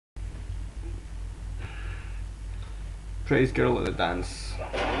Prettiest girl at the dance.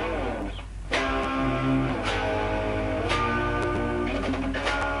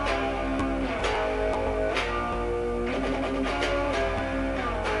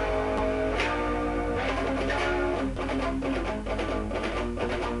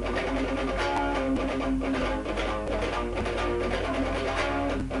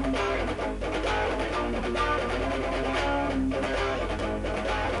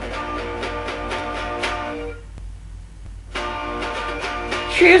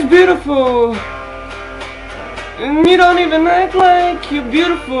 She's beautiful, and you don't even act like you're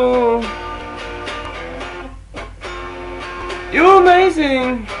beautiful. You're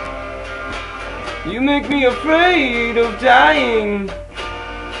amazing. You make me afraid of dying.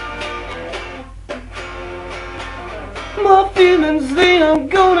 My feelings, they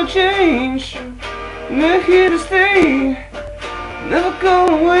aren't gonna change. They're here to stay, never go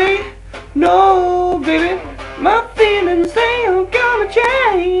away. No, baby, my feelings, they aren't gonna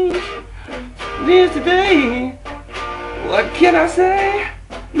change. Here's today, what can I say?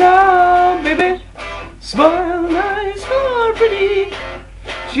 No, baby, smile nice or pretty.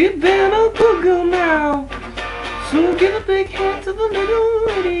 She's been a good girl now, so give a big hand to the little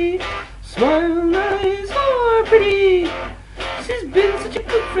lady. Smile nice or pretty. She's been such a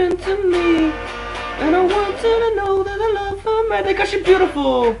good friend to me, and I want her to know that I love her madly, 'cause she's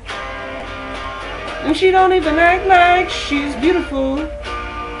beautiful. And she don't even act like she's beautiful.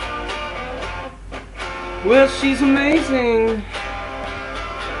 Well, she's amazing.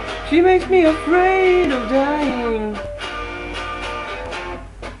 She makes me afraid of dying.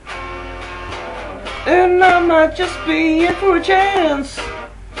 And I might just be in for a chance.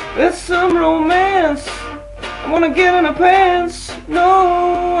 There's some romance. I wanna get in her pants.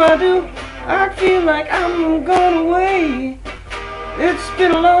 No, I do. I feel like I'm going away. It's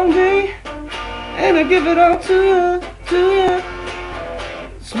been a long day, and I give it all to you, to you.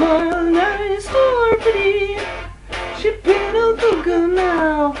 Smile nice or pretty. She's been a good girl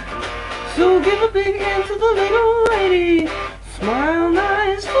now, so give a big hand to the little lady. Smile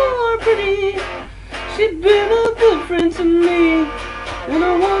nice or pretty. She's been a good friend to me, and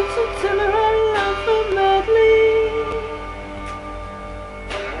I want to tell her I love her madly.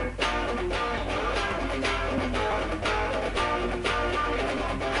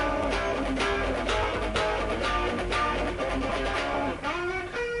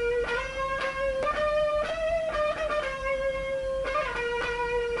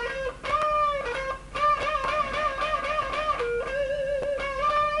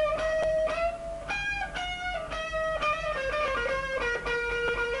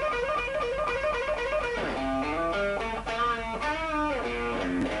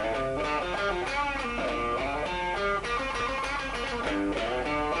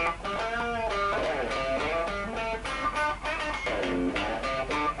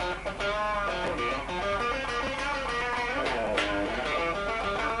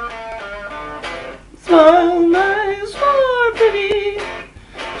 Smile nice or pretty.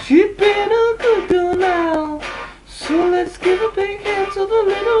 She's been a good girl now, so let's give a big hand to the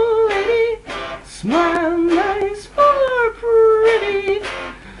little lady. Smile nice or pretty.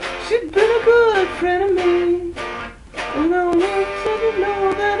 She's been a good friend of me, and I want her to know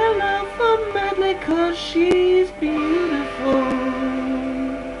that I love her madly, 'cause she's beautiful.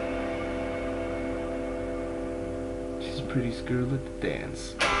 She's the prettiest girl at the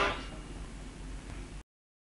dance.